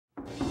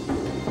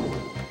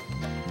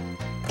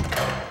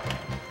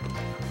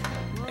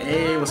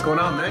Hey, what's going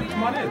on, man?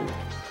 Come on in.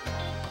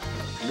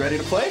 You ready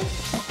to play?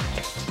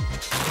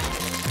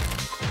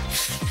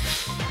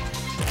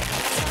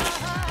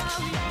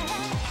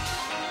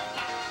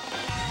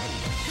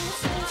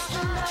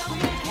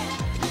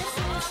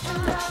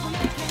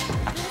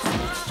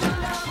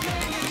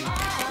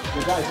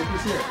 Hey guys, look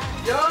who's here.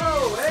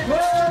 Yo! Hey!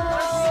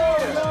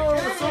 Whoa!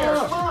 What's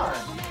up? Come on!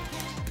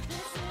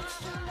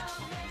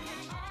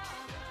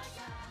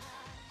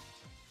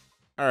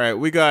 All right,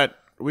 we got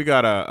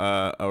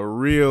a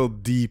real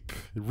deep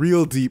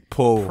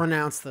pull.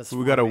 Pronounce this.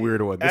 We got a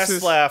weird one.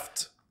 S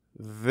left.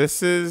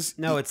 This is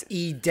No, it's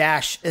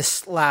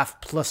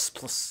E-islaf plus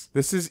plus.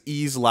 This is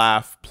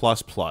Eslav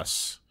plus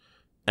plus,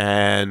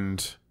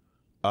 and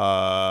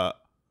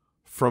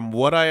from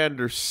what I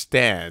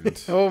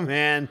understand, Oh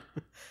man.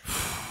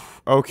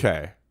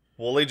 okay.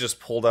 Wooly just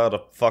pulled out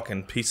a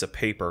fucking piece of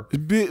paper.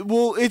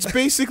 Well, it's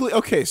basically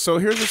okay. So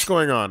here's what's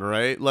going on,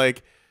 right?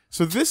 Like,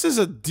 so this is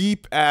a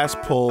deep ass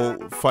pull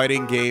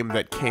fighting game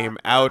that came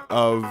out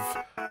of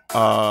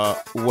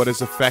what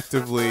is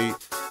effectively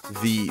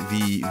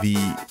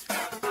the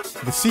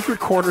secret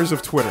corners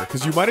of Twitter,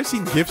 because you might have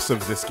seen GIFs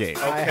of this game,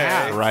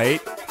 Okay.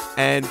 right?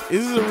 And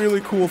this is a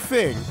really cool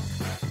thing.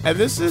 And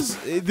this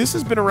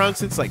has been around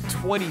since like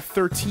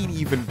 2013,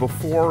 even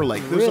before.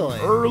 Like, there's Really?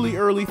 some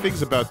early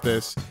things about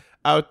this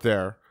out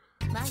there.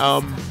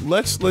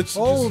 Let's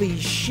Holy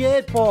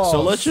shit, Paul.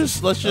 so let's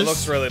just That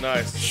looks really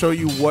nice. show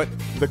you what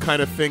the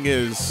kind of thing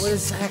is. What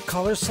is that?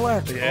 Color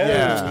select?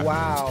 Yeah. Oh,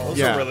 wow. Those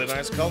Yeah. are really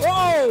nice colors.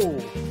 Whoa!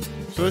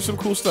 So there's some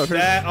cool stuff. Here's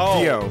That, oh.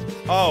 Dio,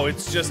 Oh,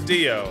 it's just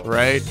Dio.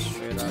 right?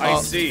 I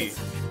see.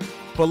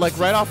 But like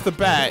right off the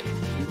bat,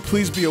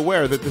 please be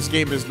aware that this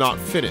game is not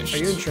finished. Are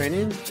you in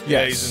training?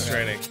 Yeah, Yes. he's in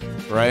training.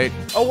 Right?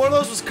 Oh, one of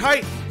those was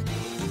Kite.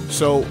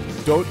 So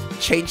don't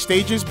change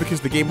stages because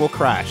the game will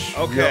crash.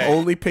 Okay. You're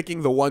only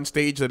picking the one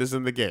stage that is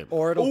in the game.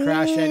 Or it'll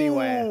crash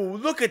anyway. Ooh,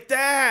 look at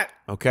that.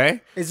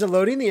 Okay? Is it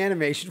loading the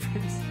animation for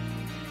this?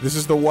 This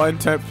is the one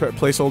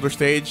placeholder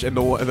stage and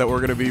the one that we're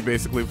going to be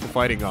basically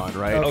fighting on,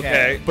 right?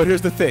 Okay. But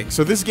here's the thing.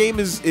 So this game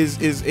is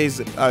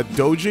a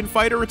Dojin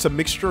fighter. It's a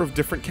mixture of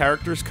different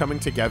characters coming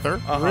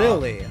together.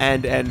 Really?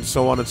 And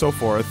so on and so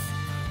forth.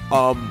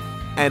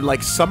 And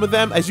like some of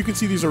them, as you can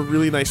see, these are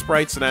really nice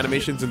sprites and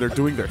animations, and they're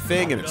doing their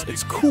thing, and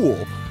it's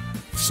cool.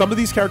 Some of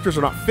these characters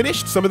are not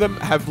finished. Some of them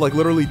have like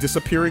literally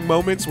disappearing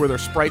moments where their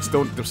sprites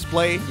don't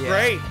display.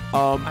 Great.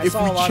 I If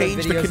saw we a lot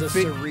change of the videos of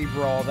config,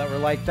 Cerebral that were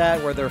like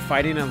that, where they're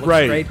fighting and it looks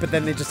Right. great, but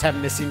then they just have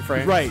missing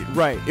frames.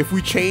 right. If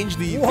we change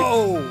the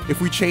Whoa!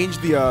 if we change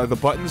the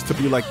buttons to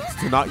be like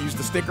to not use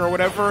the stick or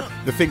whatever,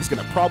 the thing's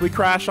gonna probably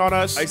crash on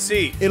us. I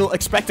see. It'll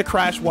expect to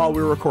crash while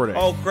we're recording.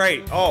 Oh,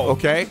 great. Oh.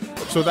 Okay,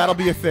 so that'll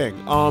be a thing.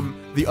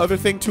 The other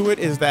thing to it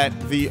is that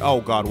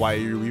oh god, why are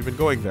you even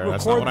going there?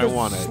 That's not Record what I the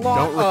wanted. slot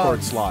Don't record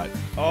of- slot.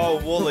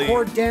 Oh, Wooly.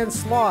 Record Dan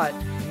Slot.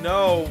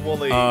 No,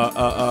 Wooly.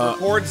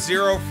 Record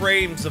 0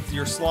 frames of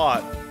your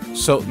slot.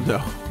 So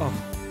no. Oh.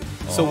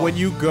 So when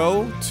you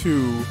go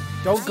to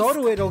Don't go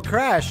to it, it'll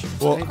crash.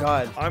 Well- Thank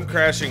God. I'm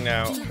crashing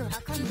now.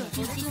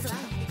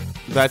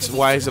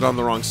 why is it on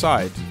the wrong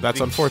side? That's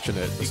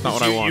unfortunate. That's not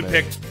what I You wanted.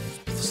 picked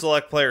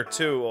select player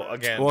 2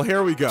 again. Well,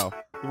 here we go.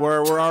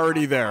 We're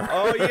already there.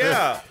 Oh,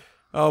 yeah.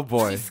 Oh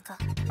boy.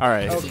 All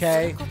right.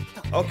 Okay.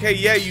 Okay,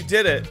 yeah, you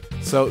did it.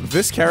 So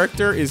this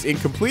character is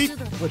incomplete.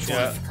 Which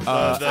Yeah.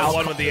 one? The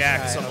one with the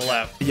axe on the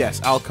left.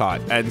 Yes,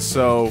 Alcott. And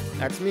so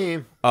That's me.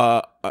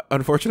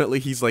 unfortunately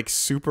he's like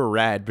super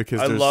rad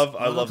because I there's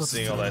love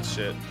seeing all that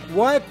shit.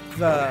 What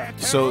the?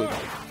 so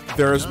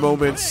there's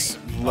moments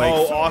like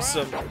Oh,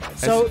 awesome.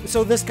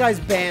 So this guy's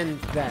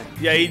banned then.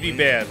 Yeah, he'd be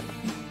banned.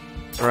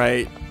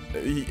 right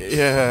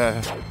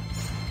yeah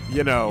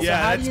you know Yeah.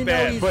 How that's do you know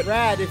bad, he's but-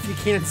 rad if you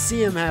can't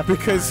see him half the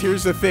because time?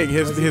 here's the thing,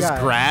 his What's he got?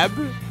 grab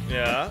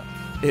Yeah.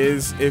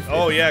 is if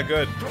Oh, yeah,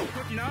 good.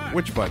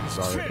 which button is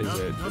it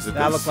That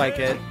this? looked like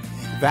it.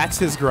 That's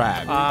his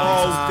grab,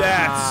 Oh,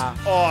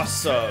 that's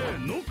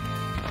awesome.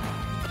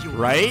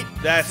 right?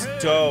 That's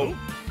dope.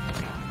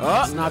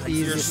 It's not the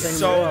You're easiest thing in the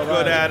so world.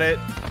 good at it.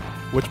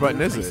 Which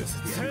button is it?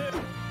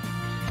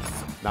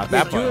 Not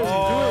that do it. button.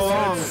 Oh,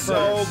 wrong it's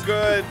so first.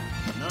 good.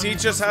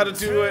 Teach us how to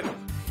do it.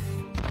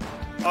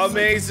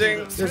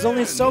 Amazing. There's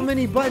only so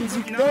many buttons.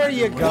 There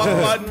you What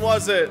go. button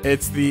was it?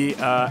 It's the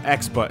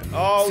X button,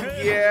 Oh,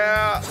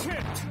 yeah.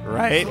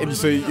 right? And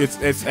so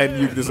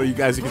so you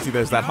guys, you can see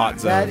there's that hot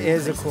zone. That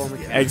is a cool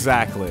mechanic.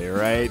 Exactly,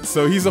 right?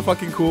 So he's a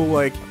fucking cool,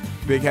 like,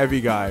 big heavy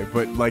guy,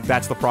 but like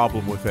that's the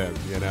problem with him,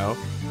 you know?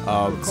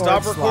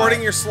 Stop slot.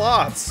 recording your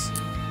slots.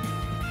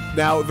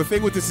 Now, the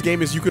thing with this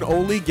game is you can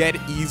only get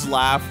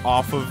Eslav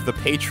off of the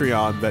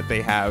Patreon that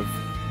they have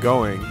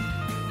going,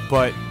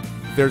 but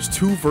there's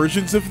 2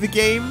 versions of the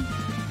game,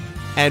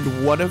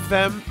 and one of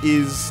them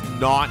is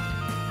not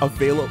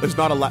available, is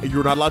not allowed,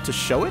 you're not allowed to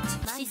show it,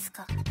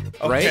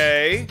 right?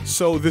 Okay.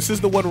 So this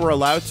is the one we're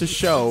allowed to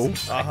show,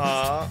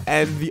 Uh-huh.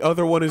 and the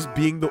other one is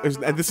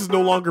and this is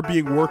no longer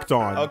being worked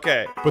on.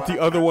 Okay. But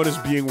the other one is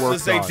being worked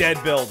This is on. a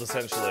dead build,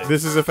 essentially.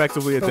 This is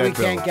effectively a But we dead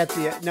can't build. get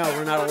the. No,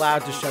 we're not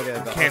allowed to show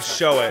the. Can't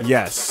show it.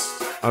 Yes.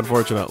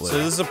 unfortunately. So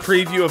this is a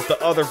preview of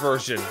the other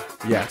version.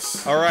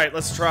 Yes. All right,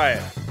 let's try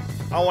it.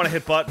 I want to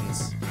hit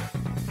buttons.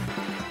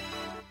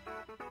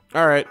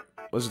 All right,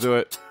 let's do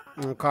it.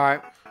 Okay.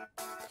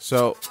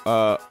 So,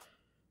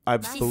 I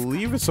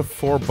believe it's a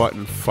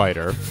 4-button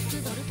fighter.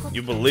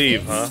 You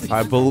believe, huh?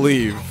 I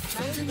believe.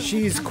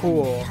 She's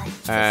cool.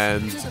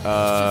 And,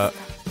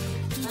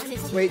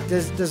 Wait,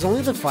 does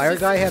only the fire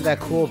guy have that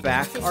cool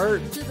back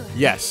art?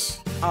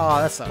 yes. Oh,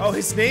 that's Oh,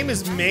 his name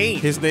is Maine.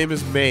 His name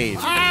is Maine.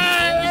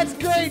 that's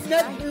great.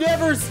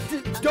 Never,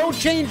 don't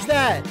change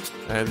that.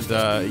 And,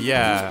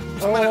 yeah.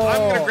 I'm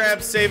gonna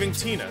grab Saving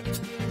Tina.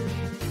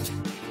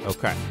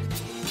 Okay.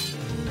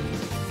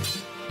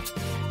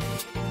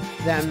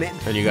 That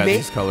And you got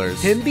these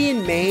colors. Him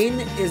being main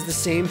is the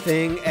same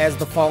thing as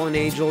the Fallen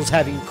Angels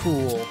having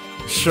cool.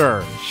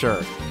 Sure,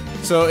 sure.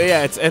 So,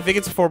 yeah, I think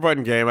it's a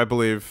 4-button game, I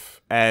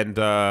believe. And,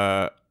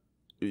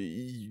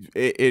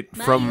 it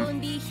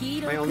from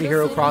My Only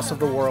Hero Cross of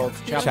the World,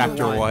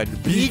 Chapter 1.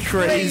 Be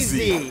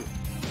crazy.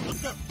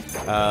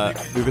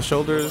 Through the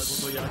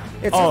shoulders.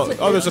 It's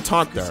There's a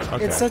taunt there.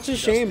 Okay. It's such a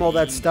shame all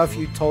that stuff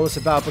you told us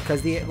about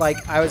because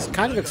I was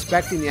kind of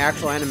expecting the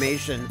actual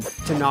animation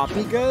to not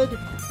be good.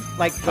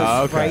 Like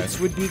the sprites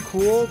would be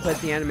cool, but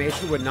the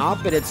animation would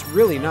not. But it's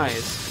really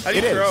nice. How do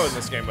you throw in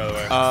this game, by the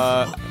way?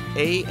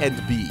 A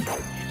and B.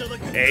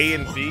 A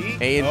and B?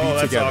 A and B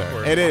that's together.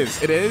 Awkward. It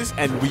is,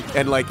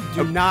 and like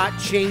Do not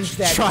change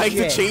that. trying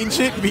shit. to change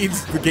it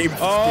means the game.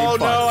 Oh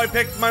game no! I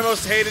picked my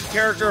most hated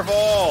character of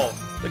all.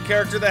 The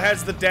character that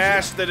has the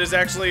dash that is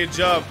actually a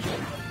jump.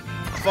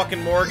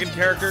 Fucking Morgan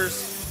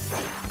characters.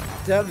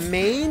 The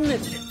main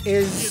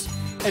is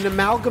an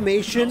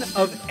amalgamation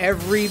of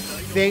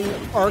everything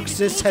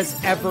Arxis has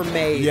ever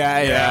made.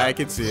 Yeah, I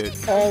can see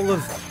it. All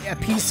of a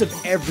piece of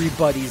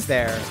everybody's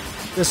there.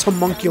 This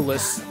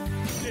homunculus.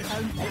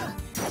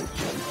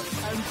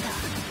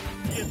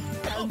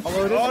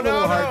 Although it is a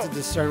little hard to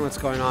discern what's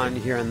going on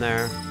here and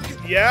there.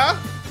 Yeah?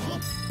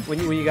 When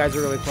you guys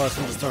are really close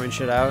and just throwing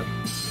shit out.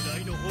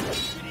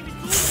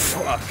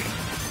 Fuck.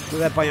 With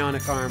that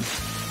bionic arm.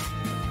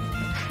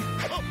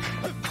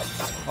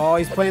 Oh,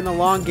 he's playing the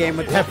long game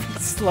with that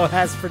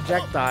slow-ass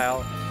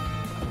projectile.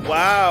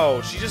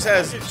 Wow, she just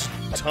has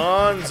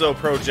tons of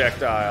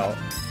projectile.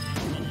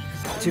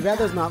 Too bad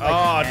there's not like.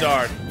 Oh,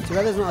 darn. Too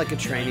bad there's not like a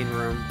training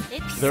room.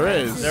 There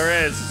is.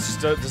 There is.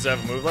 Does it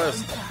have a move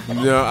list?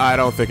 No, I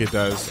don't think it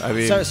does. I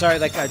mean, Sorry,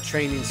 like a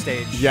training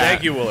stage. yeah.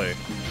 Thank you, Wooly.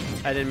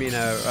 I didn't mean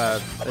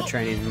a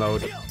training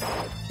mode.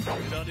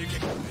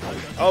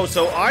 Oh,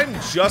 so I'm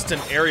just an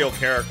aerial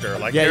character.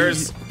 Like Yeah,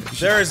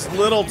 there is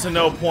little to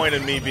no point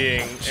in me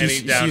being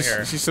any down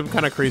here. She's some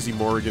kind of crazy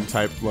Morrigan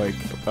type, like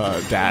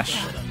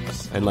dash,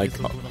 and like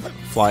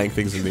flying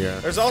things in the air.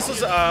 There's also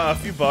a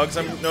few bugs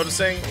I'm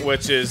noticing,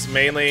 which is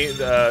mainly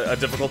a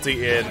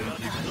difficulty in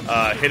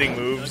hitting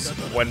moves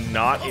when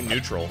not in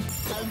neutral.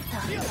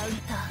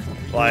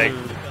 Like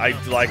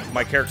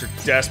my character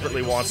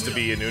desperately wants to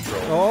be in neutral.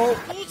 Oh.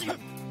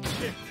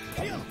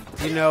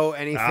 Do you know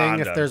anything I'm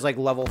if done. there's like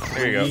level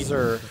There you go. 3s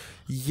or?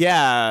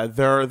 Yeah,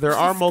 there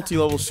are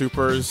multi-level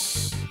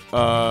supers. You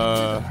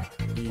got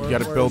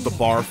to build the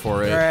bar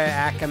for it.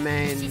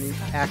 Akamine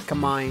Tai.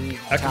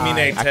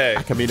 Akamine Te.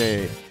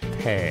 Akamine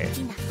Te.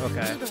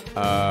 Okay.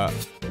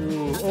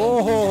 Ooh.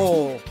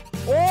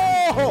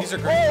 Oh! These are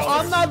great colors.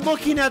 I'm not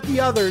looking at the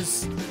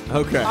others.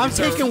 Okay. I'm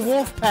taking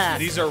Wolfpack.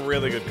 These are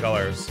really good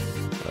colors.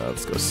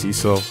 Let's go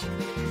Cecil.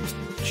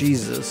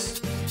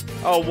 Jesus.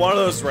 Oh, one of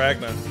those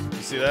Ragna.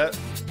 You see that?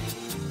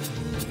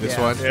 This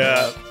Yeah. one.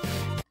 Yeah.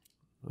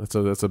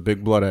 That's a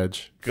big blood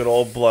edge. Good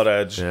old Blood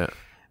Edge. Yeah.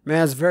 Man,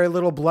 there's very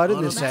little blood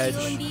in this edge.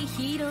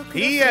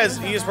 He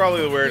is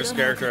probably the weirdest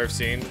character I've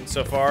seen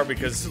so far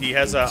because he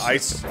has a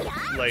ice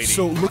lady.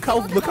 So look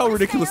how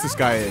ridiculous this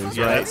guy is,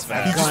 Yeah, right? that's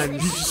fast. He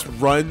just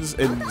runs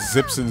and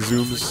zips and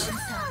zooms.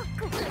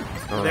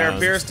 There around.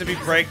 appears to be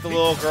break the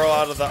little girl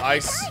out of the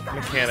ice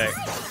mechanic.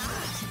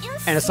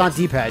 And it's not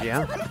D-pad,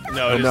 yeah?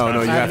 No, Oh, it is no, not.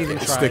 you I have haven't even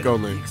to tried. stick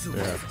only.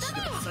 Yeah.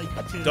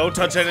 Don't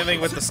touch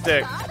anything with the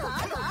stick.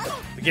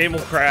 The game will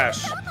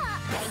crash.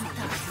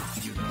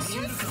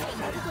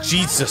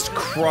 Jesus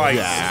Christ.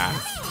 Yeah.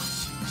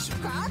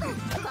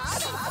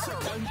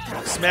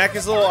 Smack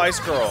his little ice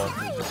girl.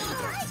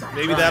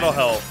 Maybe that'll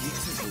help.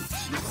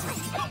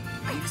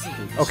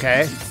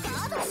 Okay.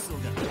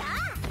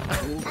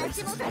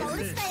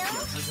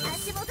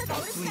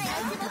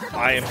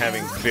 I am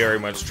having very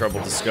much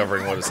trouble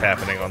discovering what is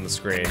happening on the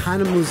screen.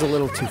 Kind of moves a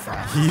little too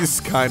fast. He's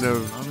kind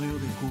of...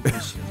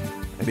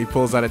 and he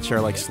pulls out a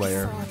chair like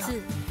Slayer.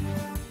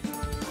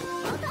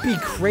 Be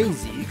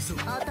crazy.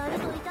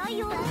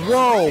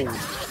 Whoa.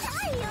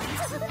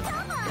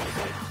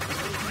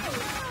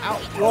 Ow.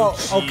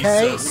 Whoa.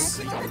 Okay.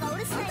 Jesus.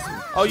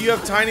 Oh, you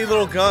have tiny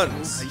little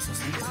guns.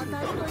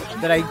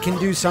 That I can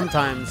do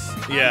sometimes.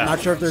 Yeah. Not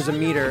sure if there's a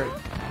meter.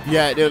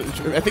 Yeah, I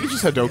think it's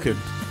just Hadoken.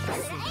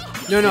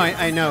 No,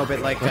 I know, but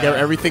like. Like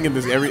everything in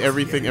this,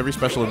 every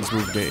special in this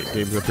move game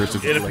appears to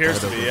be It like appears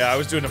to Hadoken. be, yeah. I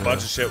was doing a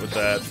bunch of shit with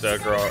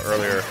that girl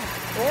earlier.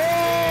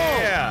 Oh!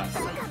 Yeah.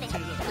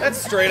 That's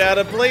straight out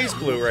of Blaze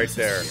Blue right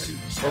there.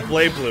 Or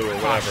Blade Blue or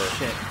whatever. Oh,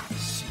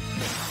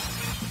 shit.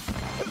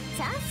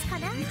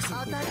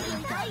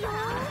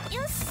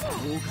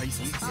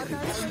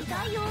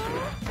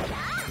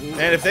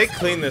 And if they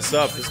clean this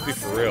up, this would be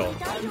for real.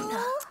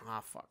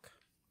 Ah, fuck.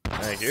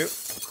 Thank you.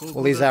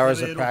 Well, these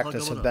hours of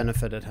practice have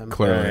benefited him.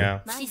 Clearly. Yeah.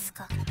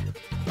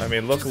 I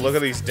mean, look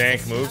at these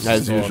dank moves.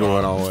 As going usual on.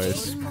 and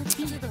always.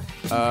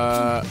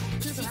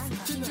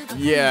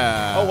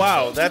 Yeah. Oh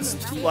wow,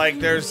 that's like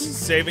there's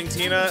saving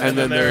Tina, and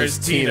then there's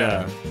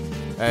Tina.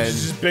 And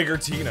She's just bigger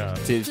Tina.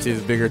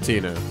 Tis bigger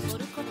Tina.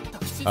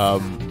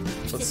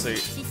 Let's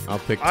see. I'll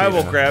pick Tina. I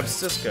will grab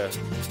Siska.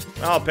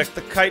 I'll pick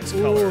the kite's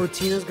color. Ooh,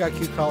 Tina's got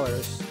cute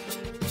colors.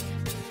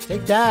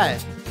 Take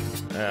that.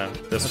 Yeah,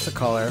 this What's the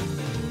color?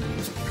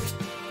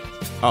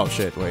 Oh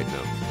shit, wait,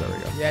 no. There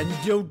we go. Yeah,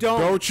 don't.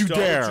 Don't you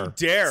dare.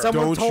 Don't you dare.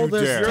 Someone Don't told you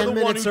us dare. 10 You're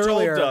the one minutes who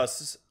earlier. told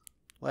us.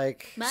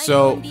 Like,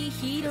 So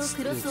that's-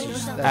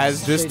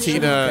 as this they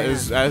Tina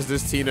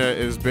shouldn't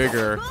is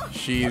bigger,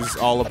 she's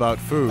all about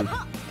food.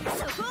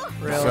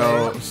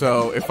 really.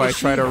 So if I Is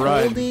try she to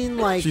run, holding,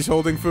 like, she's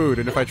holding food,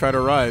 and if I try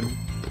to run,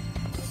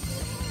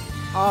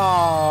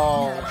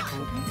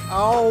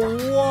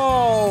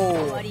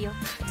 whoa.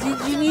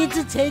 Did you need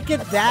to take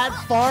it that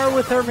far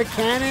with her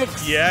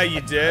mechanics? Yeah,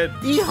 you did.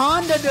 E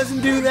Honda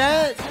doesn't do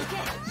that.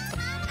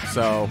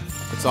 so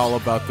it's all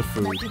about the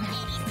food.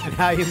 And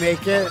how you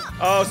make it?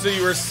 Oh, so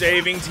you were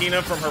saving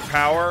Tina from her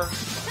power?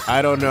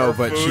 I don't know,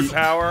 Her but food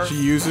power? she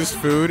uses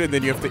food, and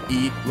then you have to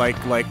eat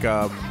like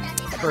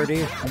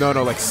Birdie.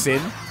 like sin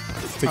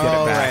to get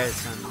it back. Right.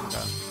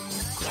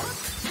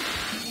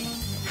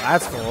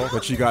 That's cool.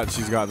 But she's got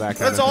that kind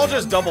That's of all thing.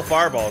 just double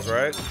fireballs,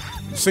 right?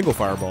 Single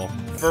fireball.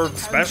 For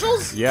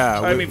specials?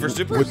 Yeah, I mean for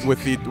supers?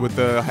 with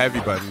the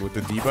heavy button, with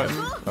the D button,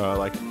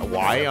 like a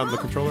Y on the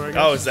controller, I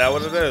guess. Oh, is that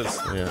what it is?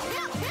 Yeah.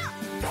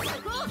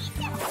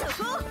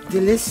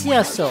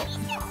 Delicioso.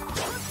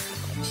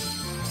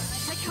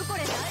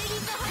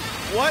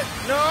 What?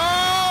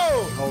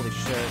 No! Holy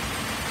shit.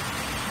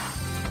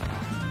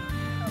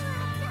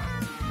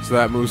 So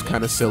that move's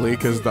kind of silly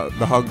because the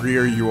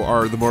hungrier you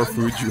are, the more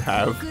food you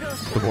have,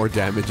 the more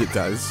damage it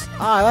does.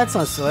 Ah, that's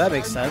not silly. That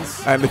makes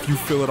sense. And if you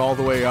fill it all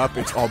the way up,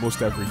 it's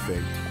almost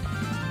everything.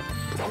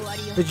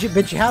 But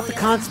you have to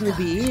constantly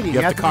be eating.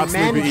 You have to be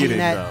constantly be managing eating,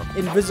 that though.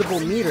 invisible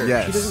meter.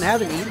 Yes. She doesn't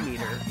have an eat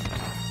meter.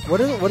 What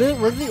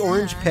are the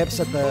orange pips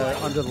at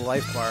the under the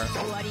life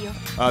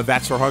bar?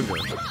 That's her hunger.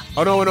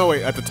 Oh no,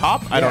 wait. At the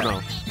top? I don't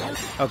know.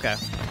 Okay.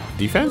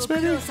 Defense,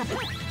 maybe?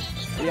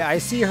 Yeah, I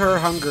see her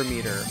hunger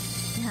meter.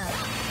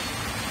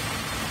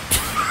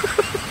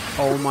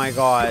 Oh my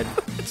god.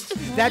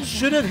 That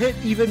should have hit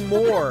even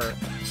more.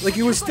 Like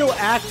you were still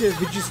active,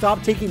 but you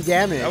stopped taking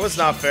damage. That was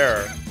not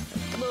fair.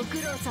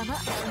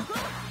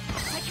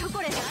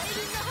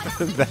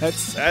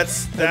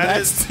 That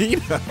is Tina.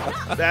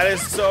 that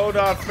is so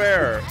not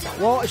fair.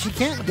 Well, she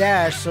can't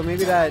dash, so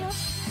maybe that.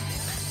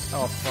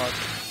 Oh fuck.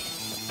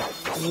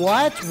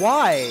 What?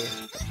 Why?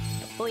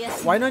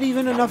 Why not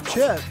even enough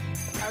chip?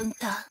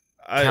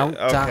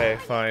 Okay,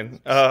 fine.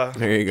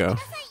 There you go.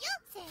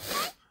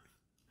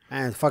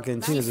 And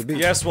fucking Tina's a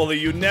beast. Yes, well,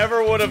 you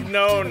never would have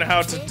known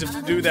how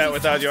to do that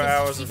without your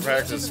hours of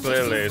practice,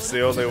 clearly. It's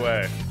the only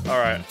way.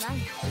 Alright.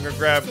 I'm gonna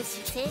grab...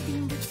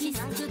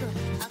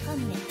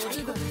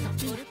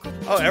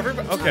 Oh,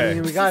 everybody... Okay. I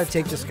mean, we gotta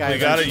take this guy. You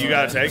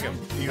gotta take him.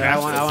 You I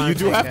have want- to. I want- You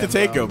do have to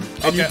take him.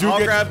 And Okay, you do I'll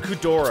get grab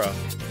Kudora.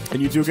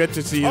 and you do get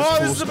to see his Oh, cool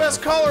this is the stuff.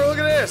 best color! Look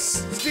at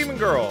this! It's Demon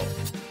Girl.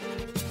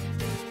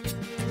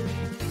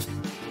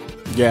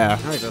 Yeah.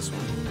 I like this one.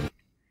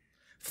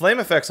 Flame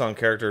effects on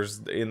characters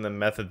in the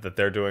method that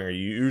they're doing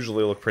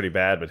usually look pretty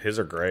bad, but his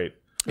are great.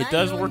 It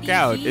does work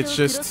out. It's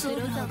just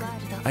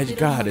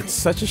God, it's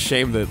such a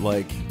shame that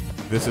like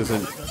this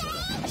isn't,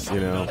 you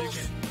know,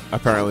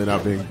 apparently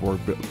not being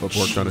worked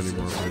on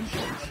anymore.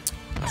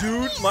 But.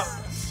 Dude,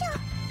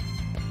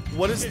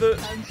 what is the...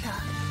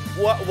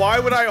 Why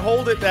would I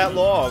hold it that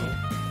long?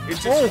 It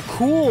just... Oh,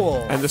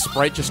 cool! And the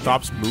sprite just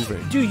stops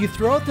moving. Dude, you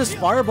throw out this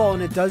fireball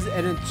and it's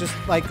just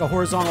like a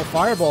horizontal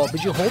fireball,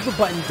 but you hold the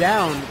button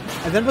down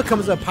and then it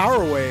becomes a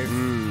power wave.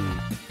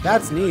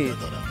 That's neat.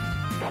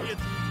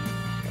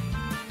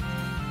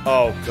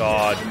 Oh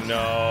god,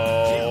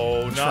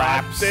 no. Not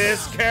Traps.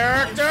 this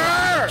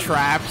character!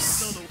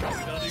 Traps.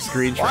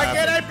 Screen Why trap.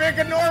 can't I pick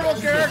a normal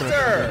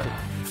character?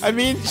 I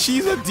mean,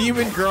 she's a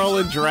demon girl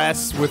in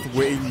dress with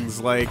wings.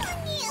 Like,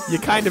 you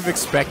kind of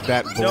expect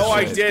that bullshit. No,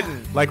 I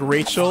didn't. Like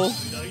Rachel.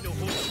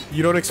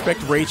 You don't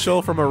expect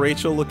Rachel from a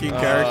Rachel-looking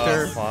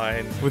character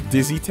Fine. with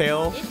dizzy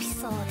tail.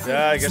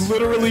 Yeah, I guess It's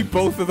literally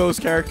both of those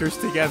characters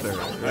together.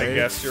 Right? I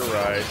guess you're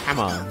right. Come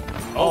on.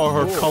 Oh, Oh,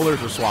 her cool.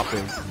 colors are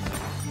swapping.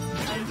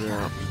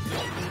 Yeah.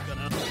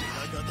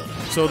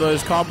 So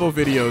those combo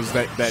videos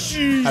that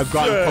have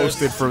gotten Jesus.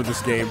 posted for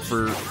this game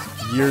for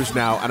years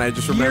now, and I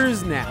just remember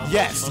Years now.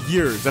 Yes,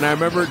 years. And I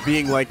remember it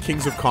being like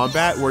Kings of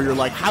Combat, where you're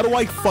like, how do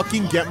I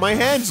fucking get my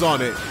hands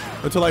on it?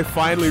 Until I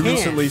finally Can't.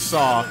 recently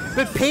saw.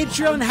 But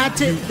Patreon had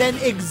to then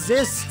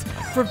exist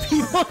for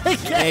people to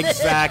get it.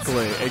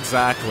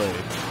 Exactly.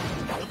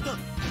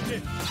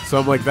 So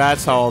I'm like,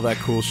 that's how all that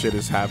cool shit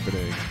is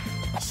happening.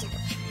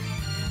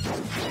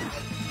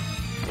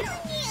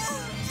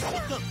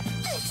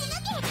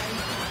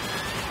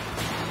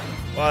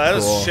 Wow, that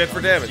is Cool. shit for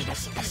damage.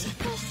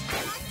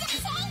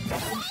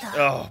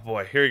 Oh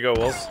boy, here you go,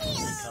 Wills.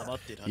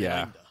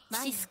 Yeah.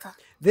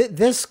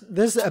 This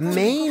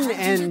main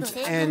and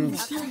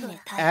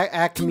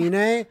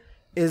Akamine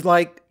is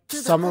like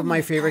some of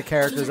my favorite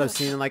characters I've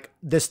seen in like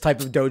this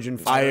type of Dojin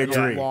fight. I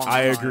agree.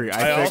 I agree.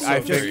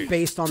 I think Just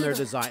based on their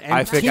design. And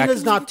I think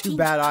Kina's not too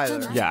bad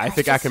either. yeah, I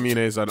think Akamine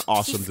is an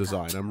awesome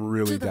design. I'm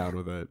really down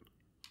with it.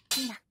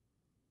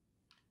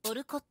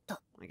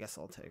 I guess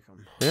I'll take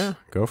him. Yeah,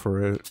 go for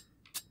it.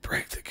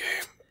 Break the game.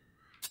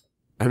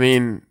 I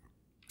mean,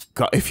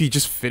 God, if he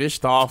just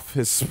finished off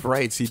his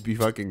sprites, he'd be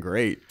fucking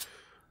great.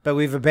 But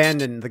we've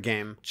abandoned the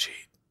game.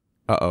 Cheat.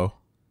 Uh-oh.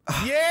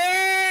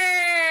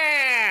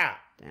 Yeah!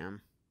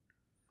 Damn.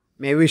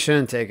 Maybe we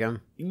shouldn't take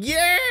him.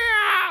 Yeah!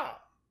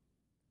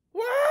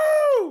 Woo!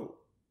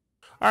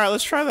 All right,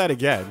 let's try that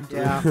again.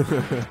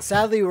 Yeah.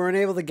 Sadly, we weren't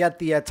able to get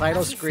the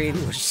title screen,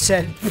 which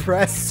said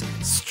press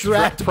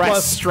Strat.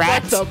 Press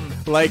Strat. Buttom.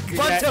 Like,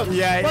 Buttom.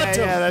 yeah,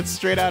 Buttom. that's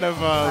straight out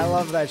of I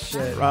love that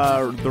shit.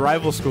 the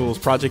rival schools,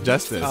 Project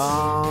Justice.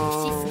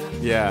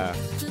 Yeah.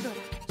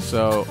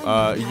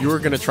 So, you were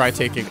gonna try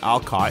taking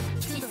Alcott,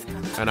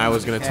 and I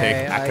was gonna take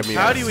Akamine.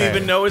 How do you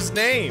even know his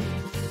name?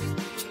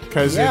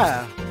 Because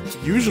Yeah.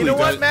 it usually You know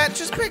what, does- Matt?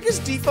 Just pick his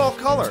default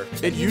color.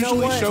 It You know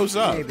usually what? shows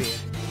up. Maybe.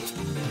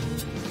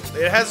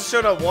 It hasn't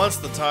showed up once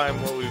the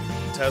time when we've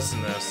tested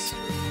this,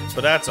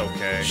 but that's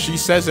okay. She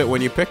says it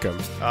when you pick him.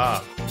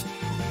 Ah.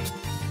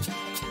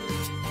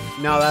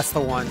 No, that's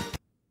the one.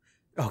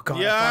 Oh god.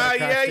 Yeah, I thought it crashed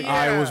yeah, again. yeah.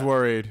 I was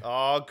worried.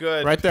 Oh,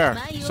 good. Right there.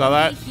 Saw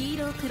that?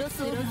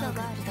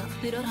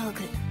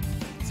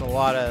 It's a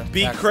lot of.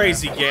 Be backstabbing.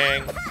 crazy,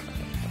 gang.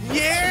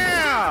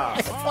 Yeah!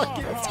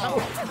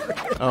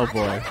 Oh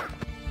boy.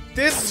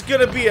 This is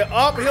gonna be an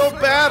uphill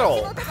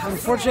battle.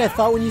 Unfortunately, I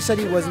thought when you said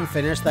he wasn't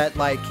finished that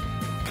like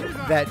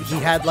that he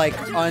had like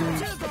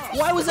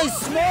Why was I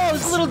small? It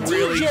was a little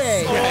Really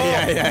DJ. small.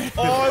 Yeah.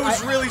 Oh, I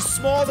was really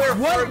small there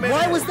for a minute.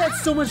 Why was that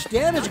so much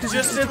damage? Because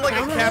Just did like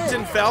a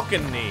Captain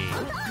Falcon knee.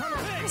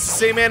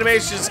 Same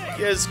animation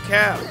as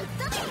Cap.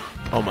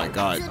 Oh my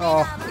god.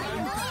 Oh,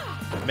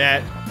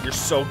 Matt, you're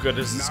so good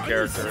as this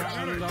character.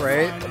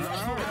 great.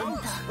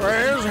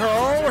 Praise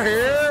ho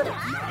here.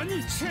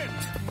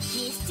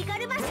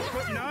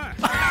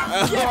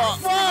 Get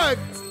fucked.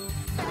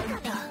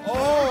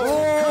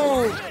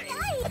 Oh,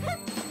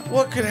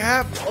 what could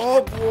happen?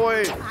 Oh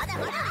boy.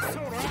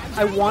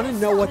 I want to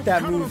know what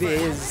that move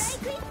is.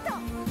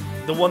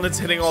 The one that's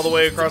hitting all the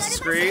way across the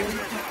screen?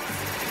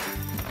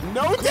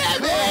 No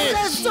damage!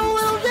 That's so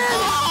little damage.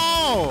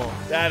 Oh!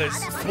 That is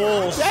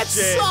bullshit. That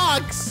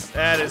sucks!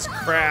 That is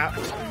crap.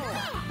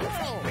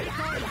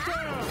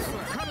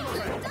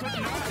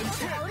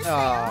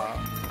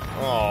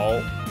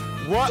 Oh.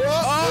 What?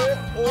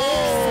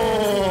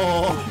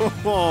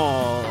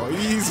 Oh!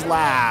 He's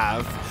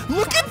laugh.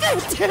 Look at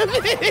that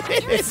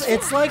damage!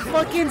 It's like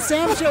fucking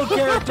Samsho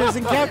characters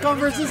in Capcom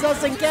vs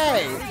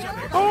SNK.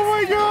 Oh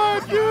my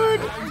god,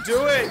 dude!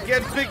 Do it.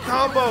 Get big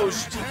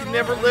combos. You can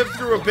never live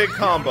through a big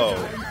combo.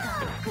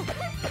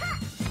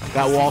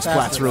 That wall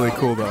splat's really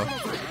cool though.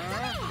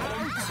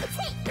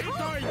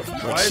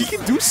 Like, she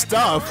can do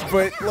stuff,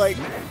 but like...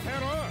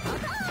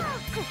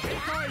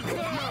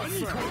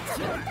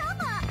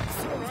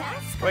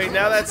 Wait,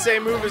 now that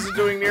same move isn't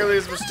doing nearly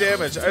as much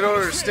damage. I don't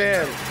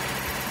understand.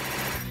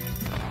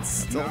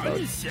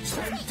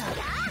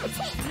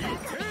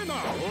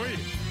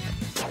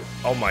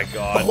 Oh my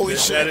god. Holy That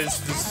shit. is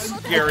the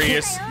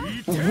scariest.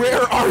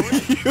 Where are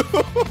you?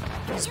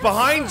 It's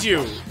behind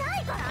you.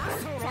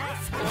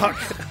 Fuck.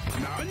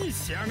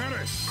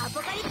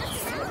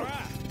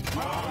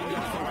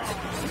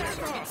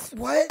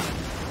 What?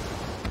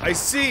 I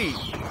see.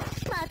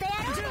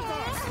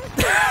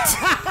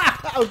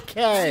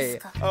 Okay.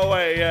 Oh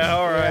wait, yeah,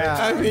 all right. Yeah.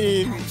 I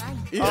mean...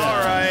 Yeah.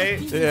 All right.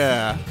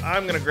 Yeah.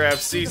 I'm gonna grab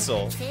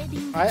Cecil.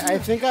 I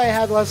think I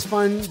had less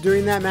fun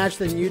doing that match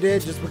than you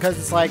did, just because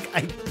it's like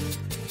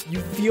you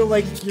feel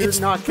like you're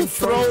not the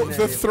controlling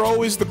throw. The it.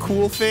 throw is the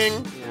cool thing,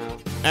 Yeah.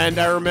 and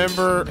I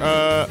remember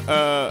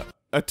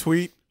a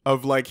tweet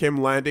of like him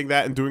landing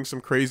that and doing some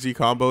crazy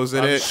combos in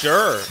I'm it,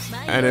 sure.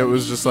 and it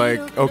was just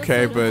like,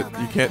 okay, but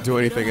you can't do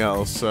anything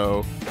else,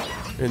 so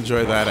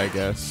enjoy that, I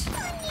guess.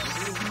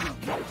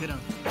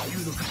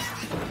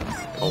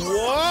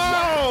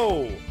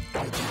 Whoa!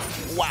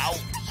 Wow.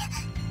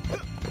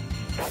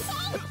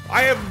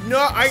 I have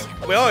no.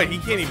 Well, he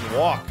can't even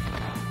walk.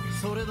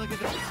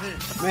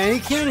 Man, he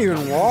can't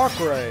even walk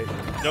right.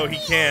 No, he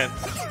can't.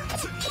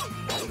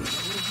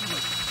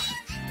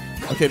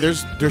 Okay,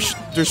 there's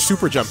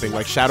super jumping,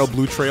 like Shadow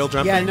Blue Trail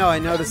jumping. Yeah, no, I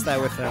noticed that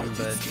with him,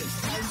 but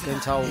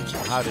didn't tell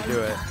how to do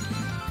it.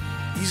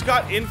 He's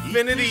got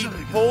infinity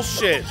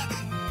bullshit.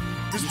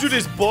 This dude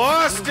is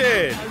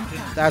busted.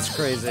 That's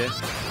crazy.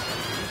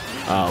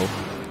 Oh.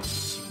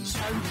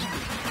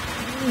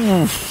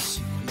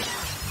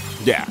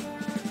 Yeah.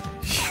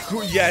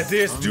 Yeah,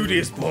 this dude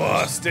is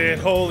busted.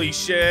 Holy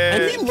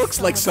shit. And he looks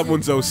like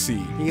someone's OC.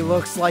 He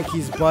looks like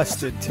he's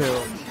busted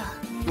too.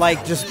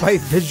 Like just by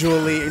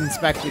visually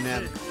inspecting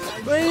him.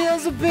 But he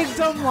has a big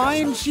dumb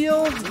lion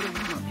shield.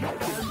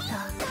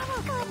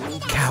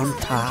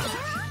 Counter.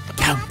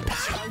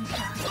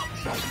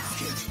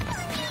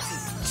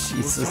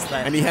 Jesus,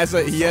 that. And he has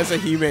a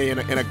Hime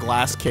in a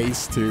glass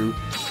case too.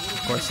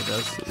 Of course it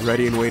does.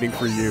 Ready and waiting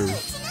for you.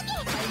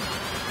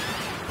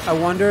 I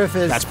wonder if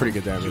That's pretty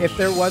good damage. If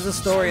there was a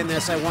story in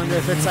this, I wonder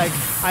if it's like,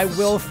 I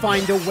will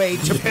find a way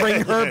to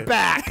bring her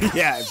back.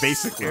 Yeah,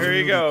 basically. Here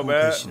you go,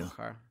 man.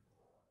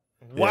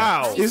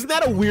 Wow. Isn't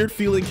that a weird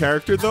feeling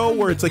character though,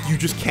 where it's like you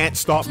just can't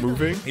stop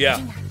moving? Yeah.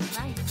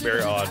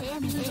 Very odd.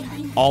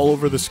 All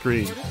over the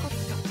screen.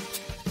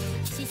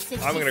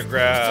 I'm gonna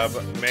grab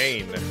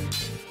main,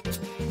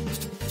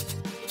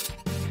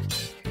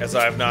 as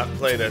I have not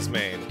played as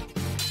main.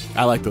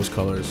 I like those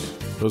colors.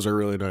 Those are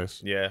really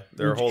nice. Yeah,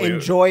 they're holy.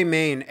 Enjoy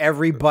main.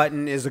 Every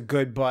button is a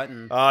good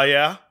button.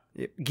 Yeah?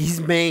 He's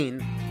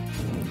main.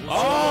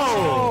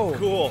 Oh!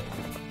 Cool.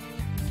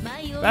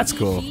 That's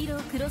cool.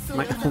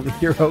 My only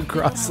hero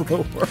across the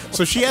world.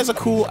 So she has a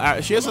cool,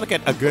 she has like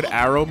a good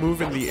arrow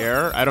move in the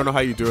air. I don't know how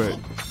you do it,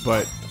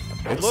 but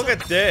look at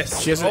this.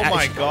 She has oh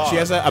my god. She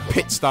has a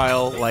pit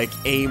style, like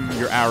aim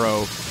your arrow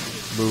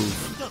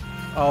move.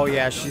 Oh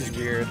yeah, she's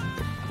weird.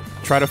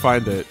 Try to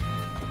find it.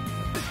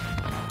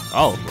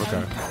 Oh,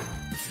 okay.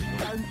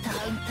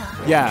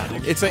 Yeah,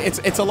 it's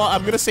a lot.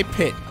 I'm gonna say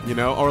pit, you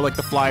know, or like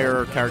the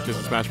flyer characters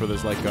in Smash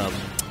Brothers, like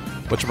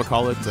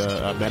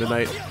whatchamacallit, Meta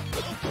Knight.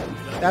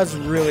 That's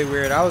really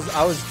weird. I was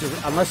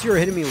unless you were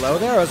hitting me low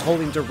there, I was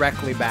holding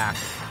directly back,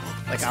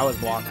 like I was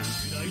blocking.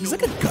 He's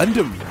like a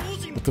Gundam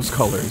with those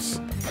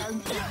colors.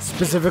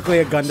 Specifically,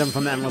 a Gundam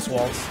from the Endless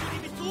Waltz.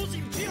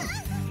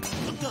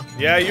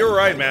 Yeah, you're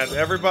right, man.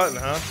 Every button,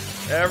 huh?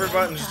 Every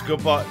button, just go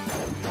button.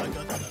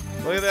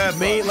 Look at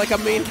that. Like a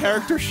main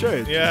character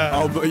should. Yeah.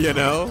 Although, you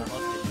know.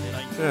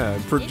 Yeah,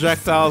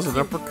 projectiles and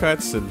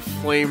uppercuts and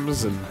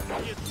flames and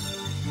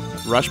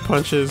rush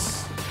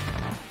punches.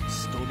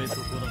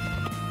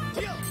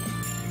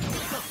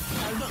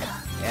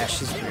 Yeah,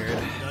 she's weird.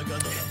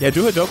 Yeah,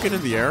 do Hadouken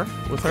in the air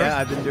with her. Yeah,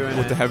 I've been doing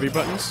with it. the heavy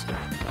buttons.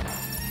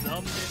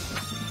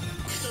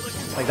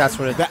 Like that's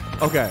what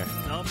it. Okay.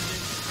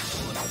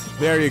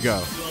 There you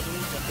go.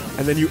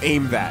 And then you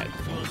aim that.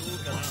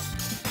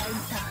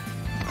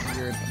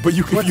 Weird. But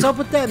you can. What's up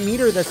with that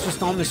meter that's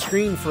just on the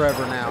screen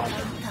forever now?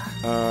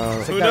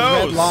 It's like who that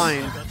knows? red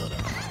line.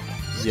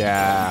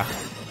 Yeah.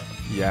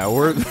 Yeah,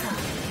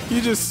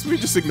 we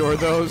just ignore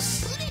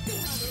those.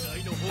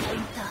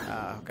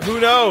 Okay. Who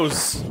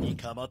knows?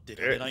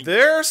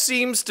 There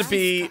seems to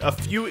be a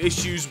few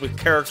issues with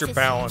character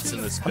balance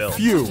in this build.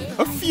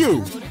 A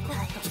few.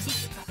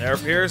 There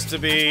appears to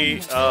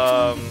be,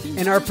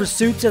 In our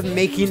pursuit of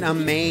making a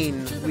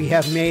main, we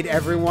have made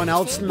everyone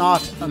else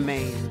not a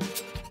main.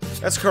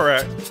 that's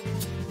correct.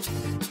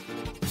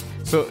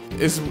 So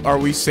are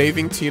we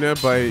saving Tina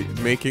by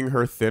making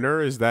her thinner?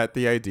 Is that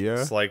the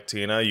idea? It's like,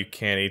 Tina, you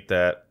can't eat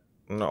that.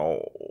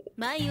 No.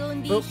 Wait,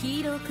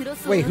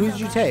 who did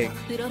you take?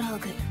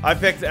 I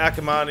picked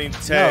Akamani No,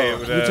 Tay.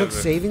 you took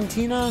Saving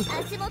Tina?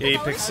 Yeah, he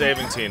picked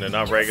Saving Tina,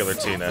 not regular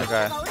Tina.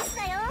 Okay.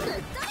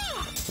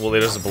 Well, he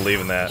doesn't believe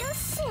in that.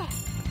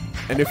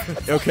 And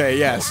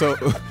so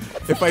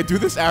if I do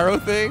this arrow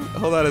thing,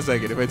 hold on a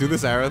second. If I do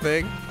this arrow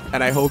thing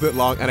and I hold it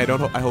long and I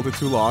hold it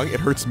too long, it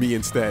hurts me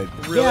instead.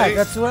 Really? Yeah,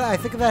 that's what I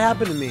think that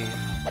happened to me.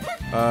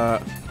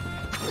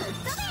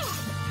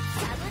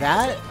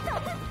 That?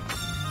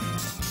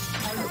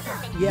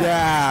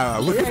 Yeah,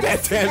 look at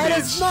that damage. And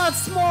it's not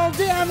small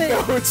damage.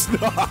 No, it's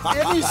not.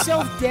 Every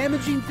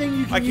self-damaging thing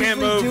you I can can't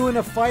usually move. do in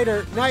a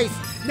fighter. Nice.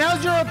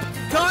 Now's your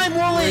time,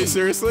 Wooly. Wait,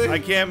 seriously? I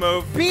can't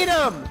move. Beat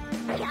him.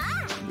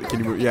 Can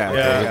you move? Yeah,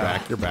 Yeah.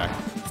 okay, you're back.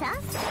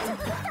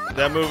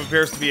 That move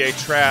appears to be a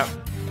trap.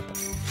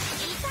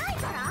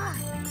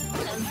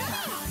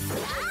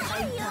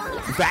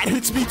 That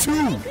hits me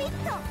too.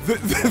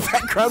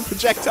 That ground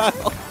projectile.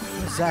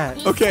 What's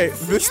that? Okay,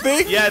 this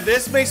thing. Yeah,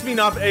 this makes me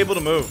not able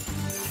to move.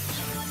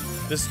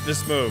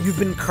 This move. You've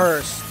been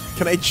cursed.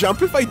 Can I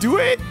jump if I do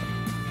it?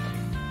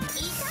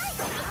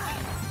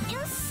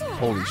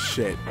 Holy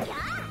shit.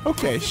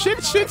 Okay,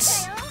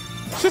 shit's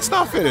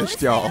not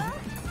finished, y'all.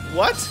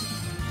 What?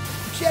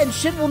 And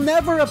shit will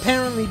never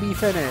apparently be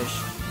finished.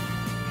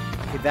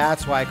 Okay,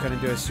 that's why I couldn't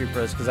do a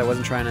supras, because I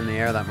wasn't trying in the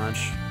air that much.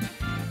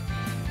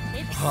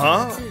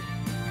 Huh?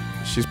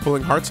 She's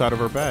pulling hearts out of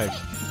her bag.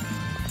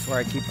 That's where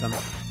I keep them.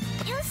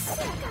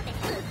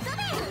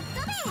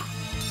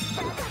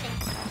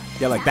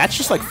 Yeah, like that's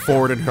just like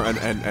forward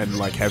and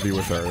like heavy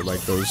with her,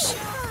 like those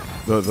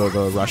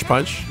the rush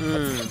punch.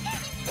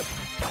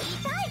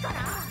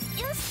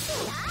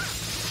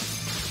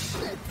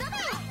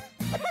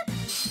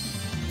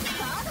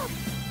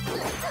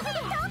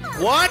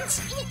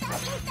 What?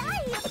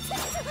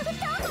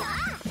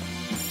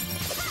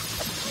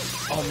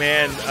 Oh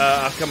man,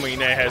 Akamine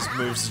has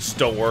moves that just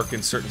don't work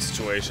in certain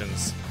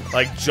situations.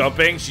 Like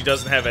jumping, she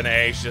doesn't have an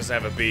A, she doesn't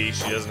have a B,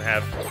 she doesn't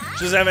have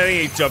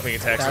any jumping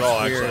attacks at all,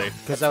 actually.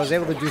 Because I was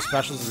able to do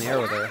specials in the air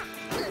with her.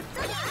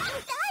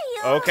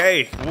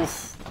 Okay,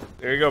 oof.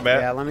 There you go,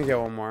 Matt. Yeah, let me get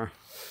one more.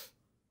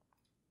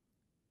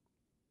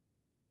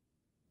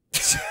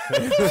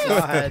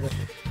 God.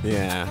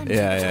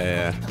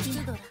 Yeah.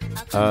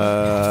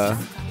 I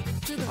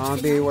want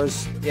to be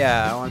worse.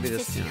 Yeah, I want to be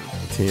this.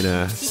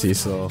 Tina,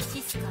 Cecil.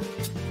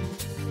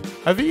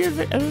 I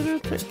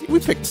think we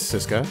picked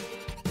Siska.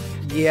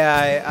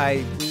 Yeah,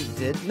 we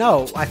did.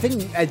 No, I think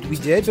we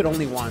did, but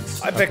only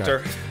once. I picked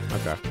her.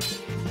 Okay.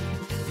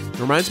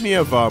 Reminds me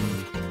of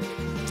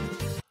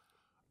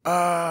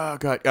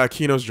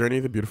Kino's Journey,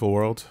 The Beautiful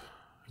World.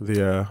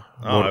 The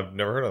I've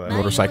never heard of that.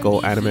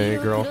 Motorcycle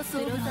anime girl.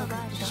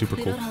 Super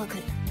cool.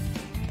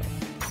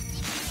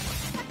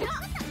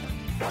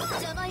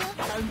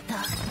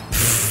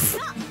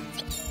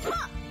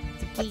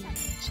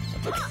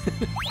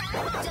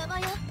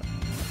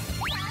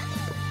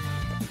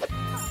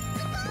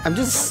 I'm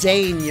just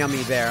saying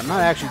yummy bear. I'm not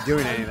actually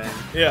doing anything.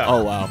 Yeah.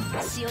 Oh wow.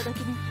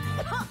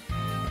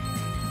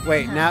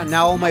 Wait,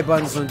 now all my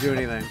buttons don't do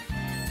anything.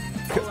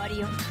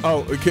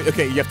 Oh,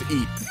 okay. You have to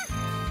eat.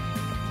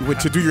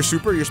 To do your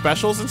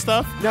specials and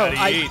stuff? No,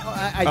 How do you eat?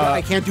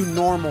 I can't do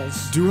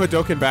normals. Do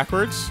Hadoken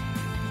backwards.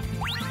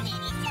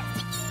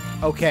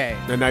 Okay.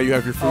 And now you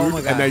have your food, Oh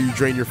my God. and now you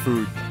drain your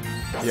food.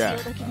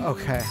 Yeah.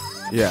 Okay.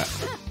 Yeah.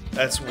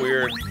 That's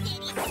weird.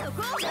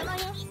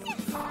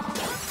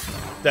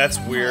 That's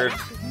weird.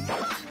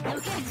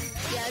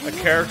 A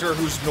character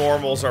whose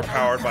normals are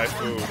powered by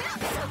food.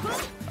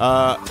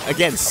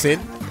 Again, Sin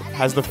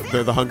has the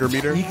hunger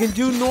meter. He can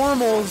do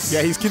normals.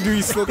 Yeah, he's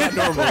still got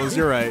normals.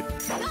 You're right.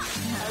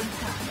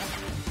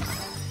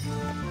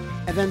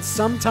 And then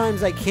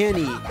sometimes I can't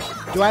eat.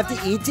 Do I have to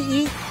eat to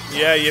eat?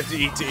 Yeah, you have to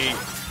eat to eat.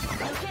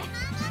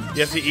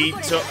 You have to eat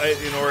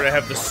in order to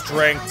have the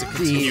strength to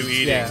continue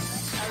eating. Yeah.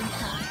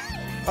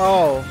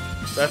 Oh.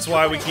 That's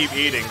why we keep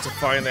eating, to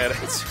find that.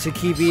 To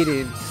keep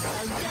eating.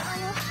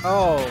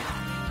 Oh.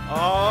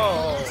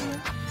 Oh.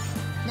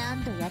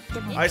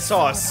 I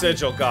saw a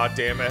sigil,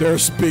 goddammit.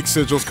 There's big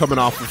sigils coming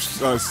off of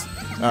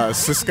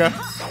Siska.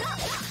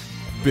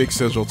 Big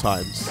sigil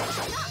times.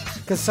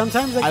 Because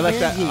sometimes I like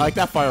can't that. eat. I like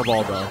that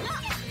fireball though.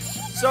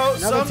 So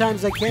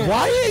Sometimes I can't.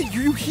 Why are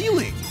you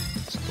healing?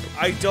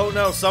 I don't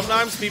know.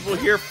 Sometimes people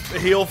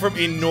heal from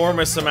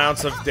enormous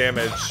amounts of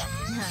damage.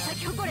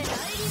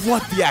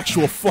 What the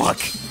actual fuck?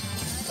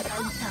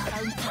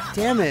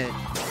 Damn it.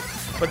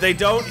 But they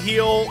don't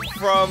heal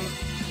from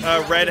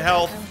red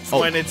health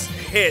when it's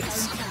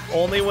hits.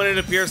 Only when it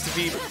appears to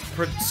be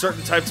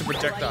certain types of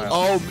projectiles.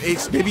 Oh,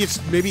 maybe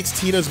it's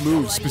Tina's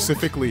moves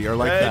specifically, or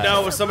like that.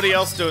 No, it was somebody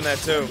else doing that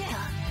too.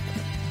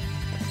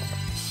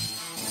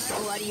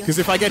 Because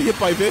if I get hit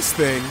by this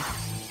thing,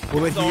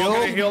 will it It's all heal?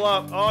 gonna heal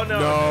up. Oh no.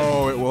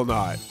 No, it will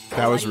not.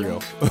 That was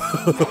real.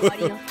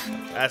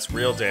 That's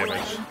real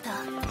damage.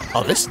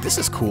 Oh, this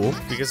is cool.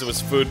 Because it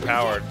was food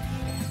powered.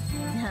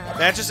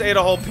 Matt just ate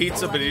a whole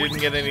pizza, but he didn't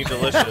get any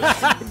delicious.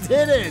 I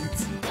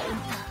didn't.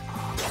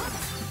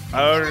 I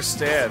don't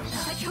understand.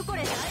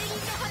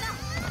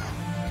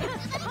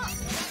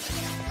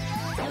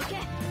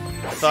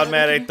 I thought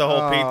Matt ate the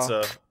whole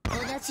pizza.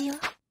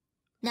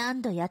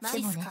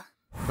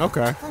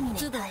 Okay.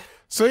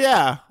 So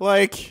yeah,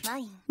 like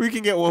we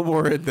can get one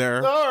more in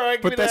there. All right,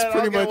 but that's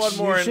pretty much one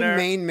more in there.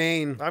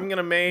 Main. I'm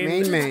gonna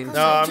main. Main.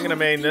 No, I'm gonna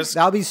main this.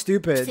 That'll be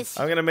stupid.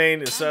 I'm gonna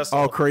main Cecil.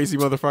 Oh, crazy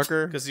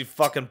motherfucker. Because he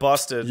fucking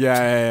busted.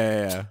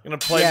 Yeah. I'm gonna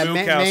play Yeah,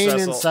 Moo Cow main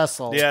Cecil. and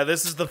Cecil. Yeah,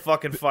 this is the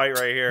fucking fight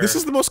right here. This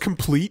is the most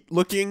complete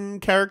looking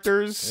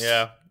characters.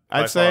 Yeah,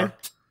 by I'd say.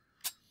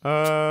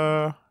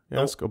 far. Yeah,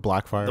 let's go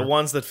Blackfire. The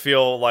ones that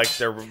feel like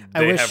they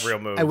have real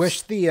moves. I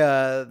wish the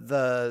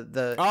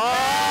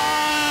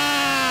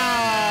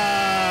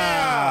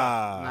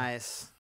Ah! nice.